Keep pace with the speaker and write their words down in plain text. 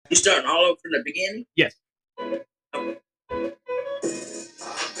You starting all over from the beginning? Yes. Okay.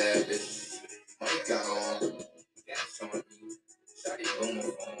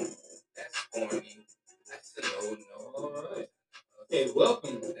 Hey,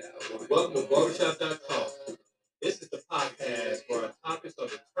 welcome. Welcome to Barbershop.talk. This is the podcast where our topics are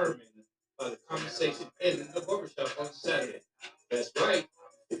determined by the conversation in the barbershop on Saturday. That's right.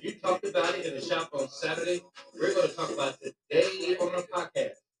 If you talked about it in the shop on Saturday, we're going to talk about it today on our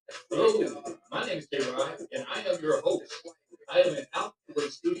podcast. Hello, my name is Jay Rod, and I am your host. I am in Outdoor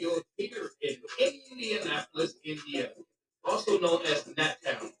Studio here in Indianapolis, Indiana, also known as Nat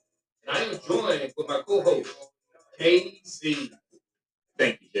Town. And I am joined with my co-host, KC.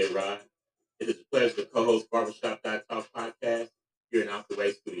 Thank you, Jay Rod. It is a pleasure to co-host Barbershop.talk podcast here in Out the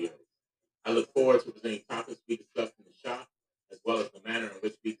Way Studios. I look forward to presenting topics we discussed in the shop, as well as the manner in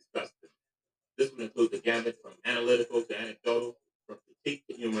which we discussed them. This will include the gamut from analytical to anecdotal, from critique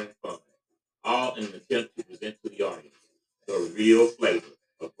to humor and fun, all in an attempt to present to the audience the real flavor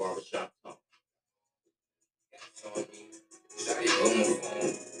of Barbershop Talk.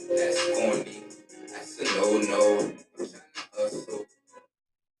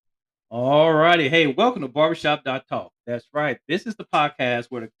 All righty. Hey, welcome to Barbershop.talk. That's right. This is the podcast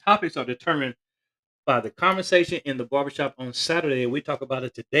where the topics are determined by the conversation in the barbershop on Saturday. We talk about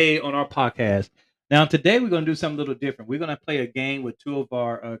it today on our podcast. Now, today we're going to do something a little different. We're going to play a game with two of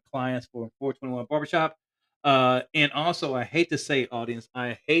our clients for 421 Barbershop. And also, I hate to say, audience,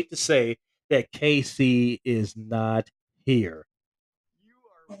 I hate to say that KC is not here. You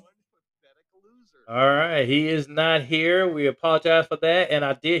are one pathetic loser. All right, he is not here. We apologize for that. And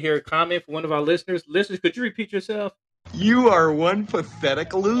I did hear a comment from one of our listeners. Listeners, could you repeat yourself? You are one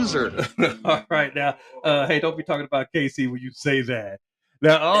pathetic loser. All right, now, hey, don't be talking about KC when you say that.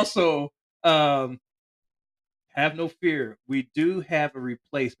 Now, also, have no fear. We do have a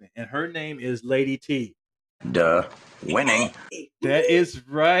replacement, and her name is Lady T. Duh. Winning. That is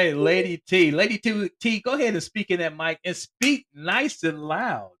right, Lady T. Lady T, go ahead and speak in that mic and speak nice and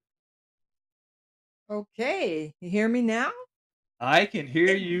loud. Okay, you hear me now? I can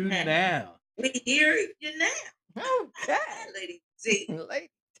hear you now. We hear you now. Okay, Lady T.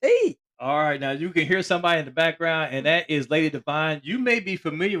 Lady T. All right, now you can hear somebody in the background, and that is Lady Divine. You may be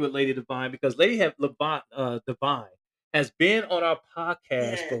familiar with Lady Divine because Lady Divine has been on our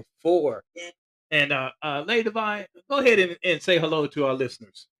podcast before. Yeah. And Lady Divine, go ahead and say hello to our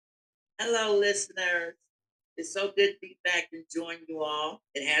listeners. Hello, listeners. It's so good to be back and join you all.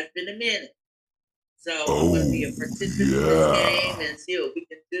 It has been a minute. So I'm going to be a participant in this game and see what we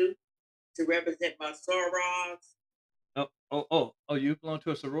can do to represent my sorors. Oh, you belong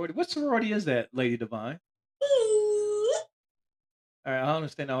to a sorority? What sorority is that, Lady Divine? Ooh. All right, I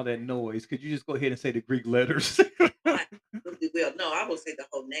understand all that noise. Could you just go ahead and say the Greek letters? I really will. No, I will say the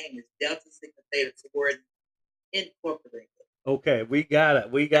whole name is Delta Sigma Theta Sorority Incorporated. Okay, we got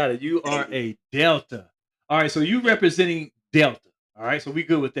it. You are a Delta. All right, so you representing Delta. All right, so we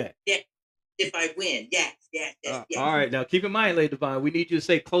good with that. Yeah. If I win, yes. All right, now keep in mind, Lady Divine, we need you to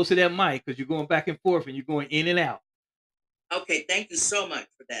stay close to that mic because you're going back and forth and you're going in and out. Okay, thank you so much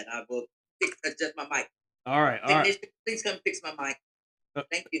for that. I will adjust my mic. All right. Please come fix my mic.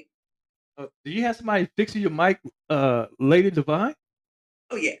 Thank you. Do you have somebody fixing your mic, Lady Divine?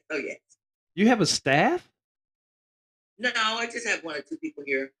 Oh, yes. You have a staff? No, I just have one or two people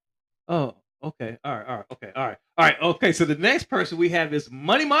here. Oh, okay. All right. Okay, so the next person we have is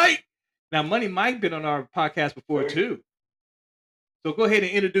Money Mike. Now, Money Mike been on our podcast before, too. So go ahead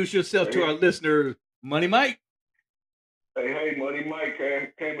and introduce yourself to our listeners, Money Mike. Hey, Money Mike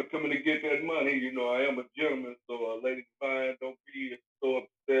came coming to get that money. You know, I am a gentleman, so Lady Divine, don't be so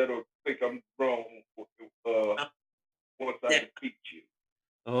upset or think I'm wrong once I defeat you.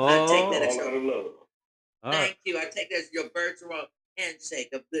 I take that as out of love. Thank you. I take that as your virtual handshake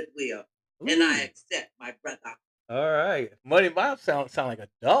of goodwill. And I accept, my brother. All right. Money Mike sound like a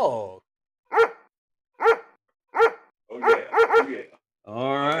dog. Oh, yeah.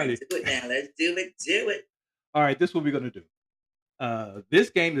 All righty. Do it now. Let's do it. All right, this is what we're going to do. This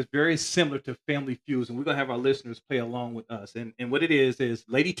game is very similar to Family Feuds, and we're going to have our listeners play along with us. And what it is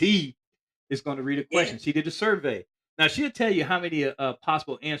Lady T is going to read a question. Yeah. She did a survey. Now, she'll tell you how many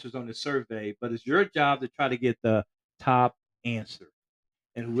possible answers on the survey, but it's your job to try to get the top answer.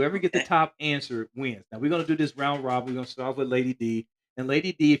 And whoever gets the top answer wins. Now, we're going to do this round robin. We're going to start off with Lady D. And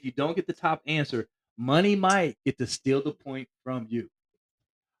Lady D, if you don't get the top answer, Money might get to steal the point from you.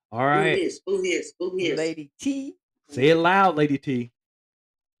 All right. Who is? Lady T. Say it loud, Lady T.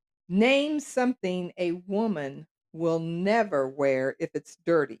 Name something a woman will never wear if it's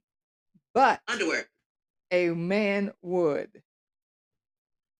dirty, but underwear. A man would.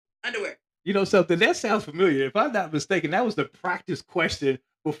 Underwear. You know something? That sounds familiar. If I'm not mistaken, that was the practice question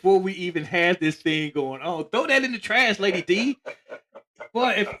before we even had this thing going on. Throw that in the trash, Lady D.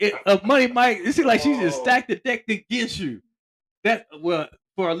 Boy, if Money Mike, it seems like she just Oh, stacked the deck against you. That well,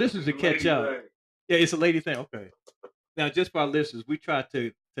 for our listeners it's to a catch lady up. thing. Yeah, it's a lady thing. Okay. Now, just for our listeners, we try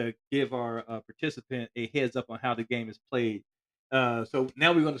to give our participant a heads up on how the game is played. So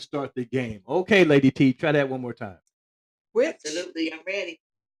now we're going to start the game. Okay, Lady T, try that one more time. Which Absolutely, I'm ready.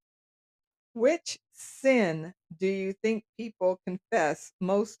 which sin do you think people confess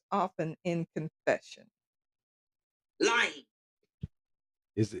most often in confession? Lying.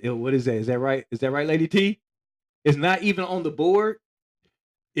 What is that? Is that right? Is that right, Lady T? It's not even on the board.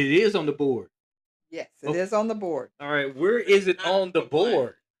 It is on the board. Yes, it is on the board. All right, where is it Not on the number one.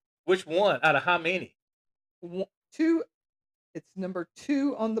 board? Which one out of how many? Two. It's number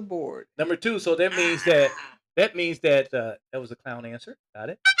 2 on the board. Number 2. So that means that that was a clown answer. Got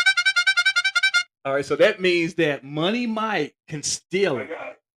it. All right, so that means that Money Mike can steal I it. got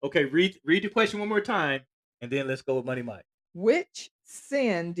it. Okay, read the question one more time, and then let's go with Money Mike. Which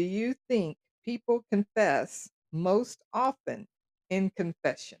sin do you think people confess most often in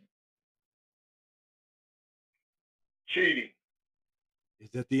confession? Cheating. Is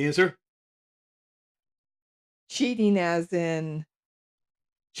that the answer? Cheating as in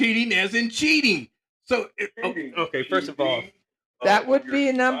Cheating as in cheating. So, Cheating. okay, first of all, Cheating, that on would your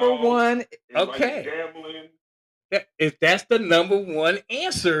be number spouse, 1. and like Okay. gambling. that's the number 1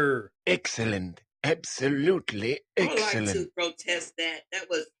 answer. Excellent. Absolutely I would like excellent. to protest that. That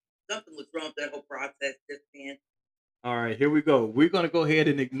was something was wrong with that whole process just then. All right, here we go. We're going to go ahead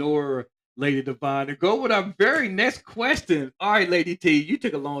and ignore Lady Divine and go with our very next question. All right, Lady T, you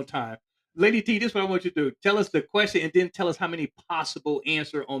took a long time. Lady T, this is what I want you to do. Tell us the question and then tell us how many possible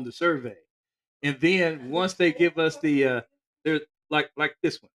answer on the survey. And then once they give us the they're like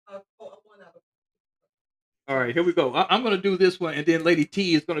this one. All right, here we go. I'm going to do this one, and then Lady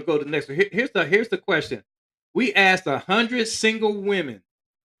T is going to go to the next one. Here's the question. We asked 100 single women,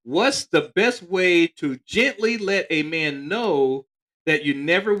 what's the best way to gently let a man know that you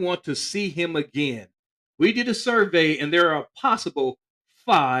never want to see him again? We did a survey, and there are possible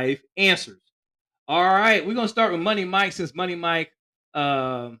 5 answers. All right, we're going to start with Money Mike since Money Mike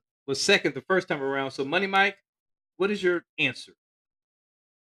was second the first time around. So, Money Mike, what is your answer?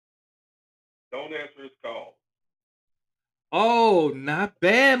 Don't answer his call. Oh, not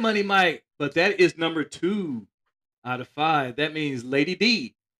bad, Money Mike. But that is number 2 out of 5. That means Lady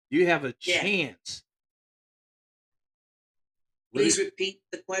D, you have a Yeah. chance. Please repeat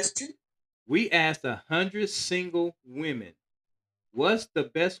the question. We asked 100 single women, what's the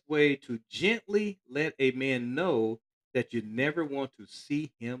best way to gently let a man know that you never want to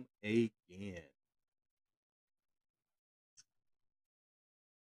see him again?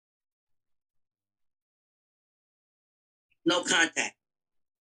 No contact.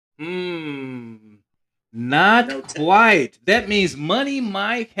 Not No touch. quite. That means Money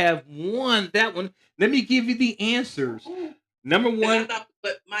Mike have won that one. Let me give you the answers. Number And I 1. thought,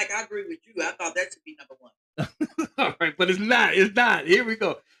 but Mike, I agree with you. I thought that should be number 1. All right, but it's not. It's not. Here we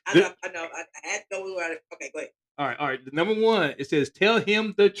go. I know. I had to go with it. Okay, go ahead. All right. The number 1, it says tell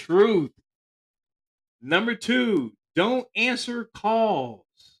him the truth. Number 2, don't answer calls.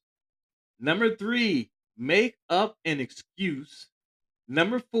 Number 3, make up an excuse.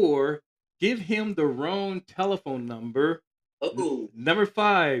 Number 4, give him the wrong telephone number. Oh, Number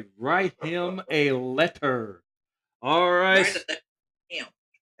 5, write him a letter. All right. right at the him.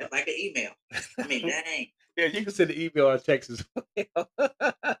 That's like an email. I mean, dang. Yeah, you can send an email or text as well.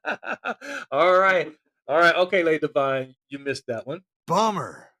 All right. Okay, Lady Divine, you missed that one.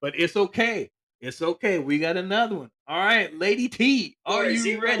 Bummer. But it's okay. It's okay. We got another one. All right, Lady T, are Or you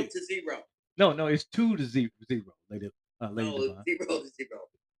 0 ready? to 0. No, it's 2 to 0, Lady No, Divine. 0 to 0.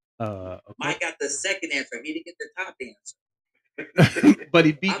 Okay. Mike got the second answer. He didn't get the top answer. But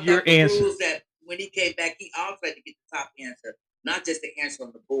he I beat thought your the answer. rules that when he came back, he also had to get the top answer, not just the answer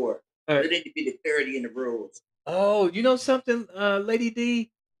on the board. All right. There needed to be the clarity in the rules. Oh, you know something, Lady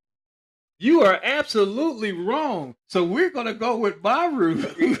D? You are absolutely wrong. So we're gonna go with my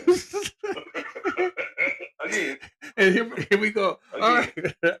rules. Again. And here we go. All right.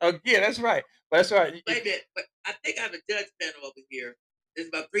 Again, that's right. That's right. Wait a minute, but I think I have a judge panel over here. There's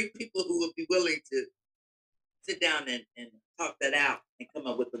about 3 people who would be willing to sit down and talk that out and come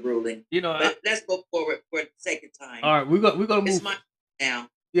up with the ruling. You know, But let's go forward for the second time. all right, we're gonna It's move. my now.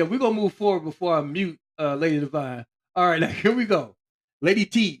 Yeah, we're gonna move forward before I mute Lady Divine. All right, now here we go. Lady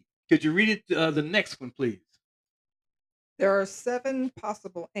T, could you read it the next one, please? There are 7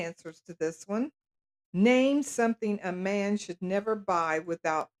 possible answers to this one. Name something a man should never buy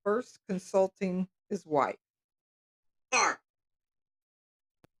without first consulting his wife. Car.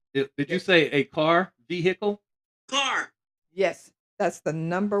 Did you say a car, vehicle? Car. Yes, that's the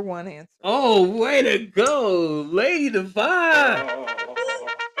number one answer. Oh, way to go, Lady Divine.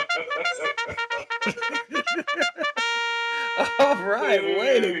 All right,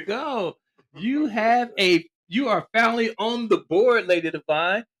 way to go. You are finally on the board, Lady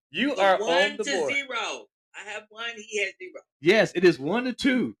Divine. You So are 1 on the to board. 0. I have 1. He has 0. Yes, it is 1 to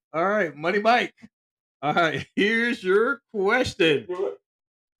 2. All right, Money Mike. All right, here's your question.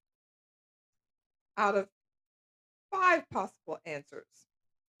 Out of 5 possible answers,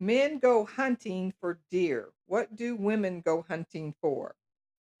 men go hunting for deer. What do women go hunting for?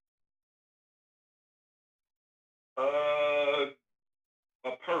 A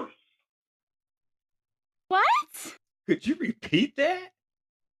purse. What? Could you repeat that?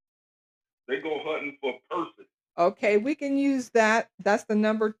 They go hunting for purses. Okay, we can use that. That's the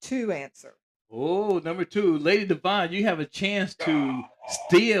number 2 answer. Oh, number 2, Lady Divine, you have a chance to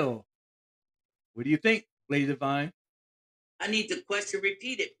steal. What do you think, Lady Divine? I need the question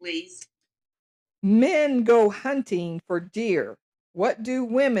repeated, please. Men go hunting for deer. What do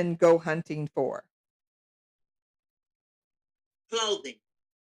women go hunting for? Clothing.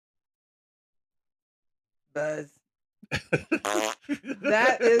 Buzz.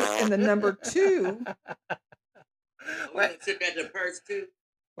 That is in the number 2. We took at the purse too.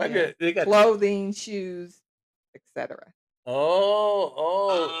 Yeah. They got Clothing, shoes, etc.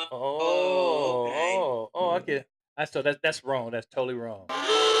 Okay. That's wrong. That's totally wrong. all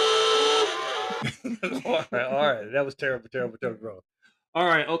right. That was terrible wrong. All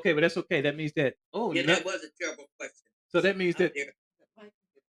right, okay, but that's okay. That means that That was a terrible question. So that means Out that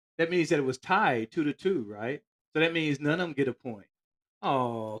there. it was tied 2 to 2, right? So that means none of them get a point.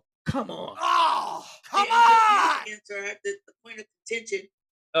 Oh, come on. Oh, come Yeah, on! answer the point of contention.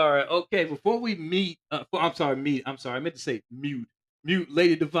 All right, okay. Before we meet, I'm sorry, I meant to say mute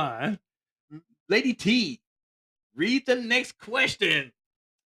Lady Divine. Lady T, read the next question.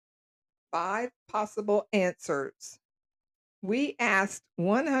 5 possible answers. We asked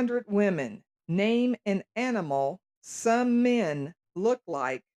 100 women, name an animal some men look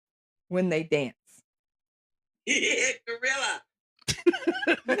like when they dance. Gorilla.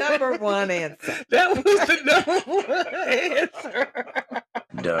 Number 1 answer. That was the number 1 answer.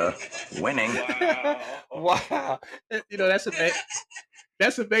 Duh. Winning. Wow.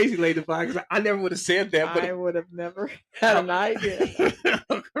 That's amazing, Lady Divine, because I never would have said that. But I would have never had an idea.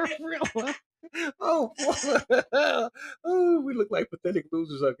 Gorilla. Oh, we look like pathetic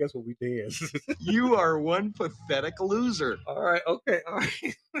losers. I guess when we dance. You are one pathetic loser. All right. Okay. All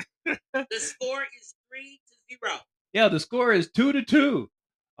right. The score is 3 to 0. Yeah, the score is 2 to 2.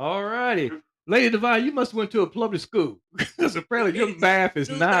 All righty. Lady Divine, you must have went to a public school because apparently your math is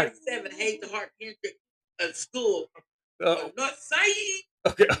not. 237 Hayes Hart Hendrick School. North Side.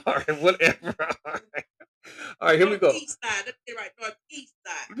 Okay. All right. Whatever. All right. Here we go. East side. Let's get right. Northeast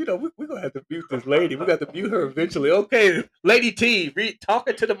side. We're going to have to mute this lady. We got to mute her eventually. Okay. Lady T,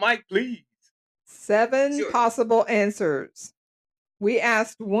 talking to the mic, please. 7 possible answers. We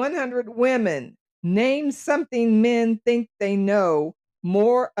asked 100 women, name something men think they know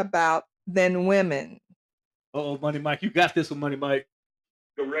more about than women. Oh, Money Mike, you got this one, Money Mike.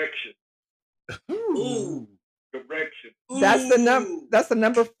 Direction. Ooh. Direction. That's the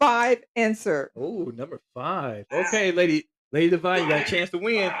number 5 answer. Oh, number 5. Okay, Lady Divine, you got a chance to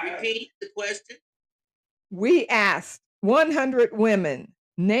win. Repeat the question. We asked 100 women,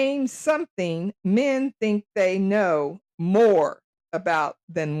 name something men think they know more about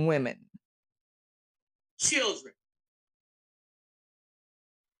than women. Children.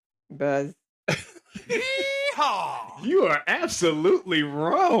 Buzz. You are absolutely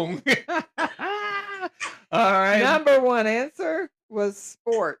wrong. All right. Number 1 answer was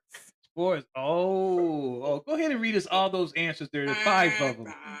sports. Sports. Oh, go ahead and read us all those answers. There are 5 of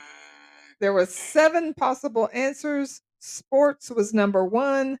them. There were 7 possible answers. Sports was number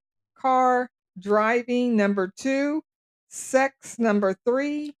 1, car, driving number 2, sex number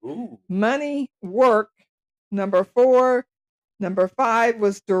 3, money, work number 4, number 5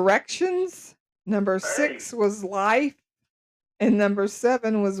 was directions, number 6 was life, and number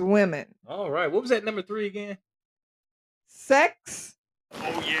 7 was women. All right. What was that number 3 again? Sex.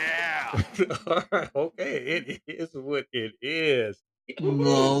 Oh, yeah. All right. Okay. It is what it is.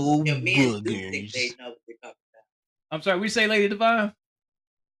 No Men do think boogers. they know what they're talking about. I'm sorry. We say Lady Divine?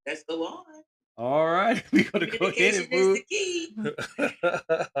 Let's go on. All right. We're going to go ahead and move. Communication is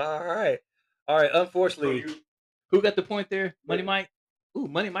the key. All right. Unfortunately, who got the point there? Money Mike? Ooh,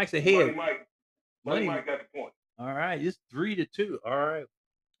 Money Mike's ahead. Money Mike. Money Money. Mike got the point. All right, it's 3-2. All right,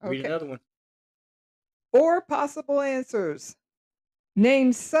 read Okay. another one. 4 possible answers.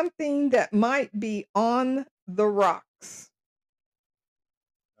 Name something that might be on the rocks.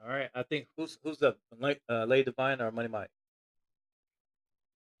 All right, I think who's up? Lady Divine or Money Mike?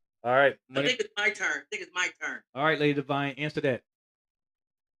 All right, I Money. think it's my turn. All right, Lady Divine, answer that.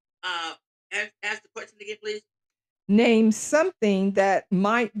 Ask the question again, please. Name something that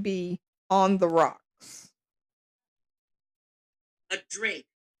might be on the rocks. A drink.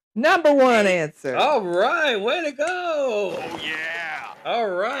 Number 1 answer. All right, way to go! Oh yeah. All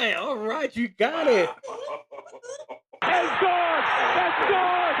right, you got it. It's good. It's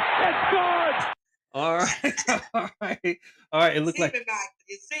good. It's good. All right, all right. It looks See like me, Mike.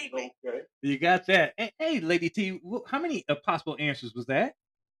 You see me. Okay. you got that. Hey, Lady T, how many possible answers was that?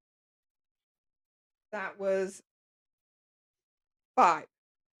 That was 5.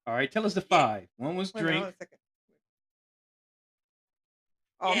 All right, tell us the 5. One was Wait a minute, drink. hold on a second.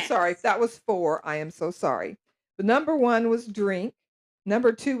 Oh, I'm Yes. sorry. That was 4. I am so sorry. The number 1 was drink.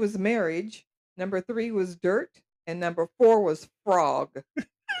 Number 2 was marriage. Number 3 was dirt. And number 4 was frog.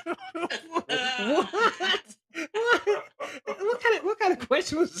 What? What kind of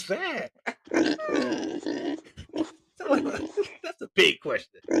question was that? That's a big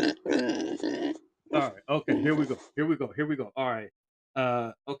question. All right. Okay. Here we go. All right.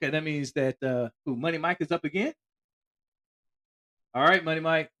 Okay. That means that who? Money Mike is up again. All right, Money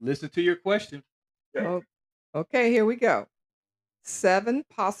Mike. Listen to your question. Oh, okay, here we go. 7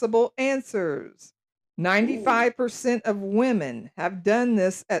 possible answers. 95% of women have done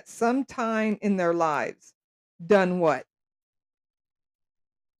this at some time in their lives. Done what?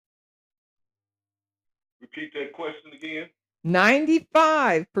 Repeat that question again.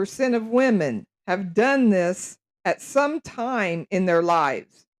 95% of women have done this at some time in their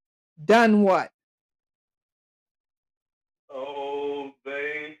lives. Done what? Oh,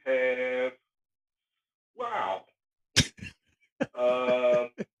 they have. Wow.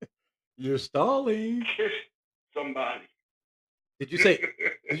 You're stalling. Kiss somebody. Did you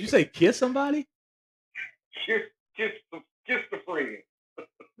say kiss somebody? Kiss the friend.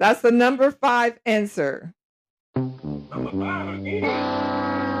 That's the number 5 answer. Number 5 again.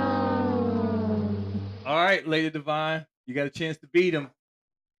 All right, Lady Divine, you got a chance to beat him.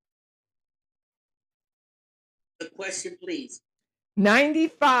 The question, please.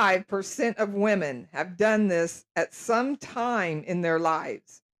 95% of women have done this at some time in their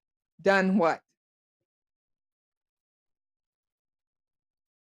lives. Done what?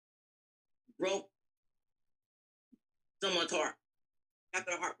 Broke someone's heart. Got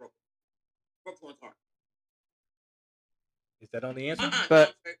their heart broken. Broke someone's heart. Is that on the answer?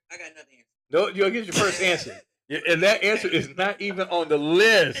 But I got another answer. No, you'll get your first answer. And that answer is not even on the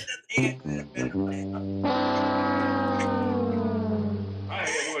list. I had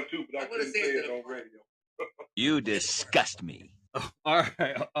one too, but I couldn't say it on radio. You disgust me. All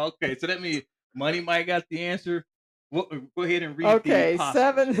right. Okay. So that means Money Mike got the answer. Go ahead and read okay, the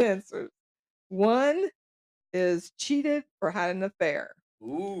possibles. 7 answers. 1 is cheated or had an affair.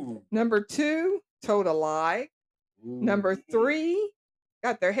 Ooh. Number 2, told a lie. Ooh. Number 3,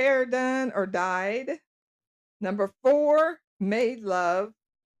 got their hair done or dyed. Number 4, made love.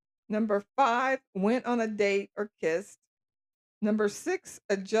 Number 5, went on a date or kissed. Number 6,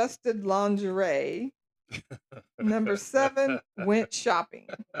 adjusted lingerie. Number 7, went shopping.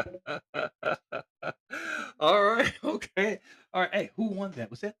 All right. Okay. All right. Hey, who won that?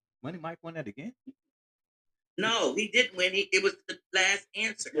 Was that Money Mike won that again? No, he didn't win. It was the last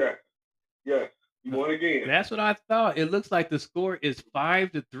answer. Yes. You won again. That's what I thought. It looks like the score is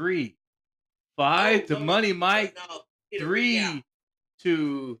 5-3. 5 to Money Mike. No, 3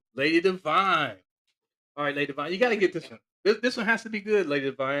 to Lady Divine. All right, Lady Divine, you got to get this one. This one has to be good, Lady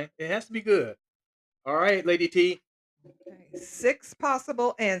Divine. It has to be good. All right, Lady T. Okay, 6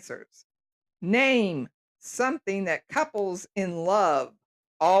 possible answers. Name something that couples in love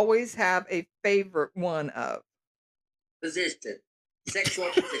always have a favorite one of. Position.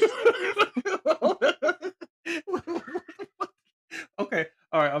 Sexual position. Okay.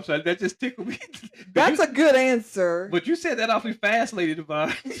 All right. I'm sorry. That just tickled me. That's a good answer. But you said that awfully fast, Lady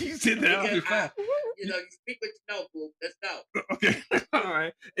Divine. You said that awfully fast. You speak what you know, boo. Let's go. Okay. All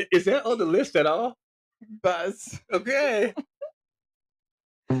right. Is that on the list at all? Buzz. Okay.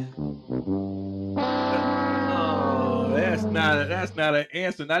 Oh, that's not an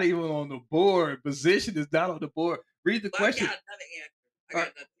answer. Not even on the board. Position is not on the board. Read the question. I got another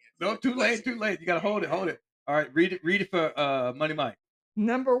answer. No, too late. You gotta hold it. All right, read it for Money Mike.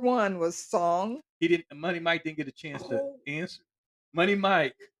 Number 1 was song. Money Mike didn't get a chance to answer. Money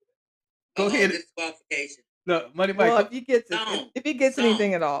Mike. Go ahead. Disqualification. No, Money Mike. Well, if he gets if he gets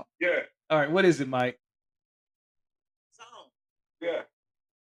anything at all. Yeah. All right, what is it, Mike? Song. Yeah.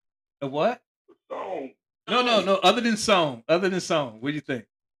 A what? Song. No. Other than song. What do you think?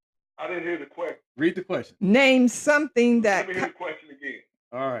 I didn't hear the question. Read the question. Name something that Let me hear the question again.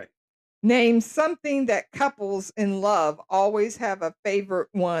 All right. Name something that couples in love always have a favorite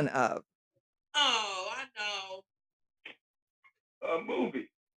one of. Oh, I know. A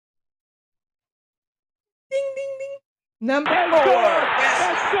movie. Ding ding ding. Number It's 4. good.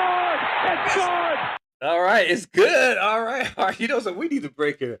 It's good. It's good. All right, it's good. All right. You know, so we need to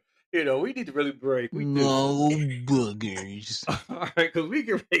break it. You know, we need to really break. We do. No boogers. All right, because we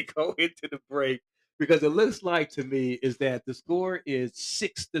can really go into the break because it looks like to me is that the score is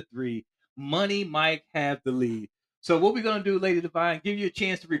 6-3. Money Mike have the lead. So what we're gonna do, Lady Divine, give you a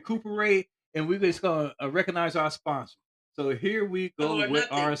chance to recuperate, and we're just gonna recognize our sponsor. So here we go Double or with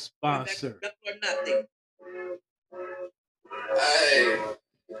nothing. our sponsor. Double or nothing. Hey,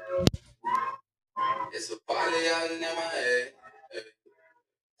 it's a party out in my head.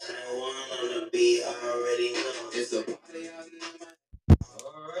 And I want on the beat, I already know. It's a party out in my head.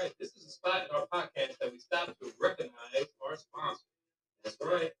 All right, this is a spot in our podcast that we stop to recognize our sponsor. That's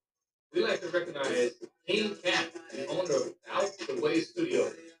right. We like to recognize King Cat, the owner of Out the Way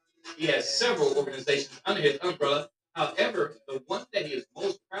Studio. He has several organizations under his umbrella. However, the one that he is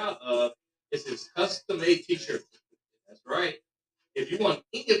most proud of is his custom-made t-shirts. That's right. If you want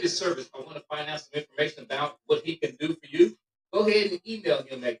any of his service or want to find out some information about what he can do for you, go ahead and email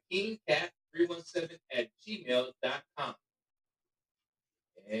him at kingcat317@gmail.com.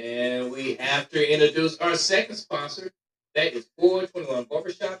 And we have to introduce our second sponsor. That is 421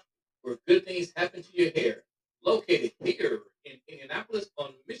 Barbershop, where good things happen to your hair. Located here in Indianapolis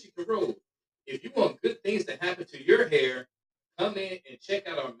on Michigan Road. If you want good things to happen to your hair, come in and check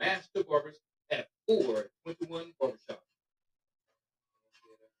out our master barbers at 421 Barbershop.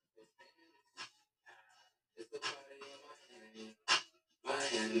 It's a party in my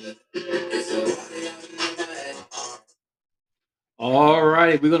head. It's a party out in my head. All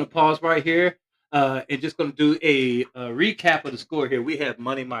right, we're going to pause right here and just going to do a recap of the score here. We have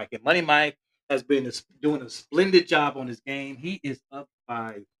Money Mike, and Money Mike has been doing a splendid job on his game. He is up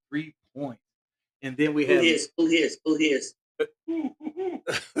by 3 points. And then we have... Who his?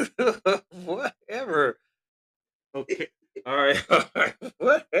 Whatever. Okay. All right.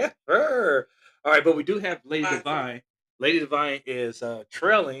 Whatever. All right, but we do have Lady Divine. Lady Divine is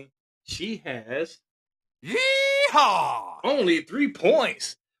trailing. She has... Yeehaw! Only 3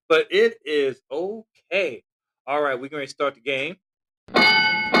 points, but it is okay. All right, we're going to start the game.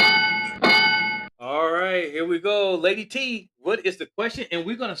 All right, here we go. Lady T, what is the question? And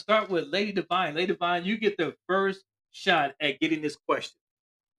we're going to start with Lady Divine. Lady Divine, you get the first shot at getting this question.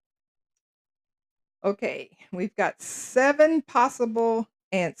 Okay, we've got 7 possible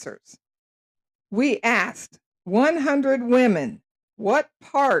answers. We asked 100 women, what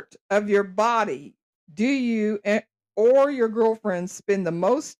part of your body do you or your girlfriend spend the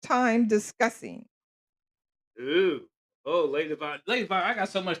most time discussing? Ooh. Oh, Lady Divine. Lady Divine, I got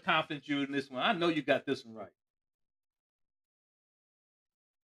so much confidence in you in this one. I know you got this one right.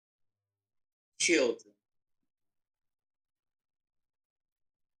 Children.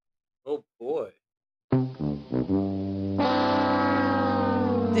 Oh, boy.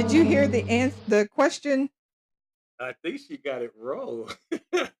 Did you hear the question? I think she got it wrong.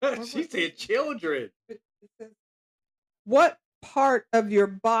 She said children. What part of your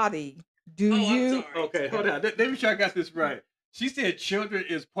body do I'm you... sorry. Okay, hold on. Let me sure I got this right. She said children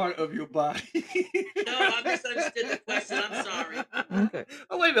is part of your body. No, I misunderstood the question. I'm sorry. Okay.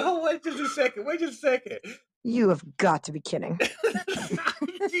 Oh, wait a minute. Wait just a second. Wait just a second. You have got to be kidding.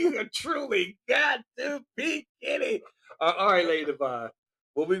 You have truly got to be kidding. All right, Lady Divine.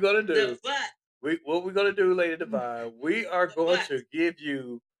 What we going to do? The butt. What we're going to do, Lady Divine, we are going to give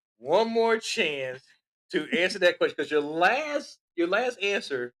you one more chance to answer that question because your last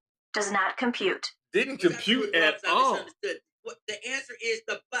answer Does not compute. didn't compute at all. What the answer is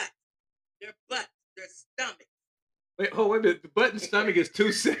the butt. Their butt. Their stomach. Wait a minute. The butt and stomach is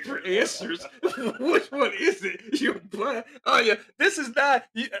 2 separate answers. Which one is it? Your butt? Oh, yeah. This is not...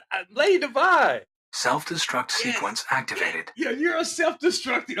 Lady Divine. Self-destruct sequence activated. Yeah, you're a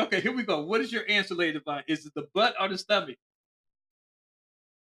self-destructing. Okay, here we go. What is your answer, Lady Divine? Is it the butt or the stomach?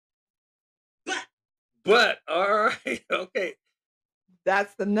 Butt. Butt. All right. Okay.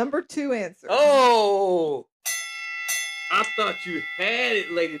 That's the number 2 answer. Oh! I thought you had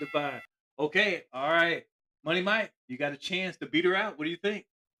it, Lady Divine. Okay. All right. Money Mike, you got a chance to beat her out. What do you think?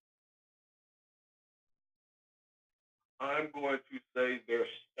 I'm going to say their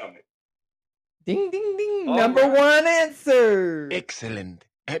stomach. Ding, ding, ding. All Number right. one answer. Excellent.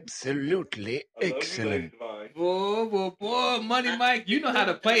 Absolutely I love you, excellent. Lady Divine. Boy, Money Mike, you know how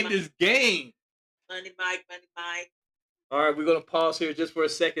to play this game. Money Mike, Money Mike. All right, we're gonna pause here just for a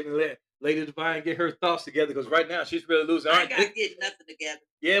second and let Lady Divine get her thoughts together because right now she's really losing. All I right, ain't got to get nothing together.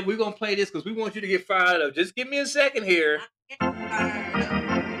 yeah, we're gonna play this because we want you to get fired up. Just give me a second here.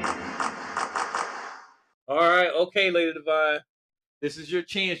 All right, okay, Lady Divine, this is your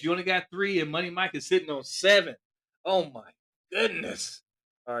chance. You only got 3, and Money Mike is sitting on 7. Oh my goodness!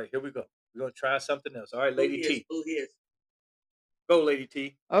 All right, here we go. We're gonna try something else. All right, Lady T. Who is? Go, Lady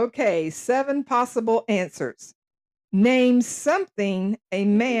T. Okay, 7 possible answers. Name something a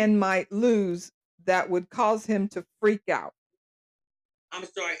man might lose that would cause him to freak out. I'm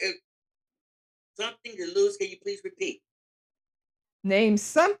sorry. Something to lose. Can you please repeat? Name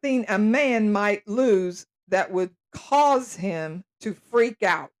something a man might lose that would cause him to freak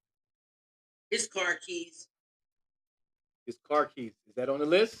out. His car keys. His car keys. Is that on the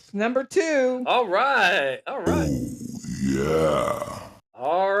list? Number 2. All right. All right. Yeah.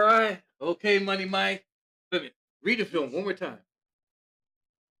 All right. Okay, Money Mike. Wait a minute. Read the film one more time.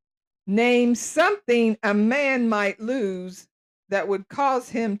 Name something a man might lose that would cause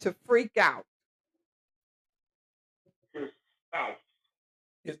him to freak out. His spouse.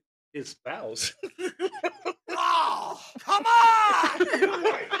 His spouse. Oh, come on!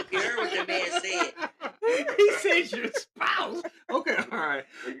 You heard what the man said. He says your spouse. Okay, all right.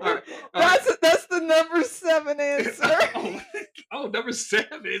 All right. That's the number 7 answer. Oh, number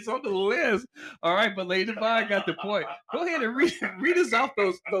 7 is on the list. All right, but Lady Divine got the point. Go ahead and read us off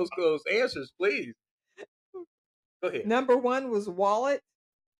those answers, please. Go ahead. Number 1 was wallet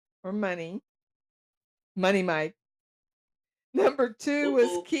or money. Money Mike. Number 2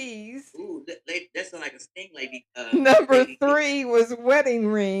 was keys. Ooh, that sounds like a sting lady. Number 3 was wedding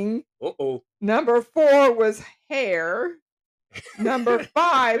ring. Uh-oh. Number 4 was hair. Number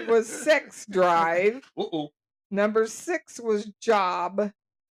 5 was sex drive. Uh-oh. Number 6 was job.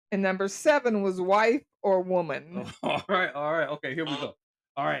 And number 7 was wife or woman. All right. Okay, here we go.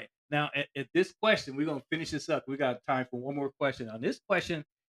 All right. Now, at this question, we're going to finish this up. We got time for one more question. Now, this question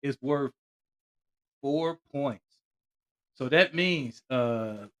is worth 4 points. So that means,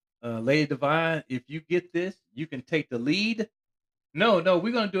 Lady Divine, if you get this, you can take the lead. No,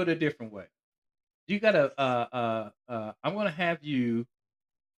 we're going to do it a different way. You got to, I'm going to have you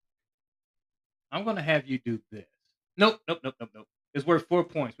do this. Nope. It's worth 4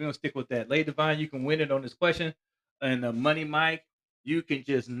 points. We're going to stick with that. Lady Divine, you can win it on this question. And Money Mike, you can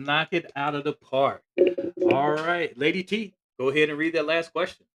just knock it out of the park. All right. Lady T, go ahead and read that last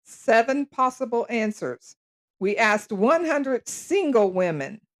question. 7 possible answers. We asked 100 single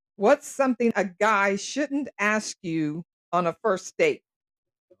women, what's something a guy shouldn't ask you on a first date?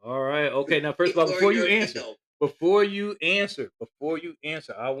 All right. Okay. Now, first of all, before you answer,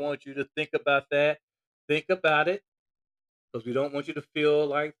 I want you to think about that. Think about it, because we don't want you to feel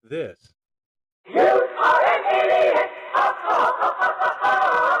like this. You are an idiot.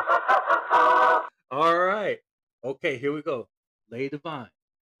 All right. Okay, here we go. Lady Divine.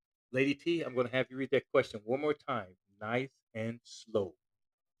 Lady T, I'm going to have you read that question one more time, nice and slow.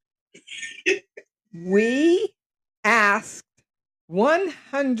 We asked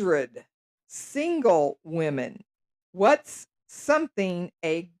 100 single women, what's something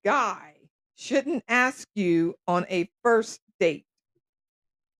a guy shouldn't ask you on a first date?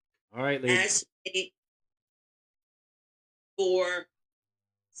 All right, lady. Ask me for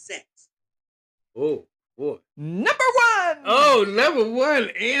sex. Oh, boy. Number 1. Oh, number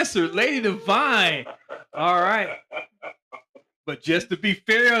 1 answer, Lady Divine. All right. But just to be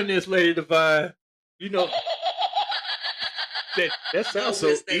fair on this, Lady Divine, you know, that sounds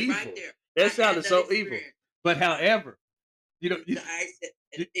so evil. Right there. That sounded so evil. But however, you know, I said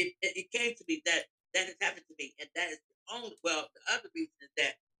it came to me that has happened to me, and that is the only. Well, the other reason is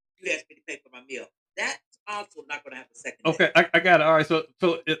that you asked me to pay for my meal. That's also not going to happen second. Okay, I got it. All right, so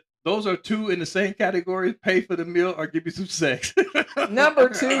those are 2 in the same category: pay for the meal or give me some sex. Number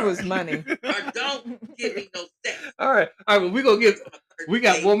 2 was money. Or don't give me no sex. All right. Well, we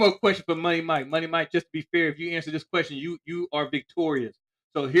got one more question for Money Mike. Money Mike, just to be fair, if you answer this question, you are victorious.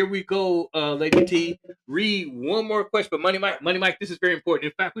 So here we go, Lady T. Read one more question for Money Mike. Money Mike, this is very important.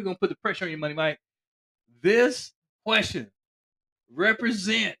 In fact, we're gonna put the pressure on you, Money Mike. This question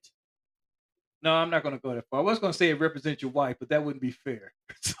represent. No, I'm not gonna go that far. I was gonna say it represents your wife, but that wouldn't be fair.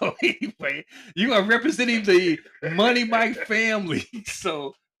 So anyway, you are representing the Money Mike family.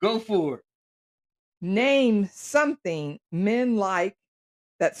 So go for it. Name something men like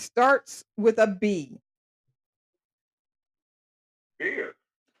that starts with a B. Beer.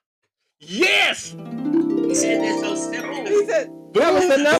 Yes. He said that so simple. He said that was the number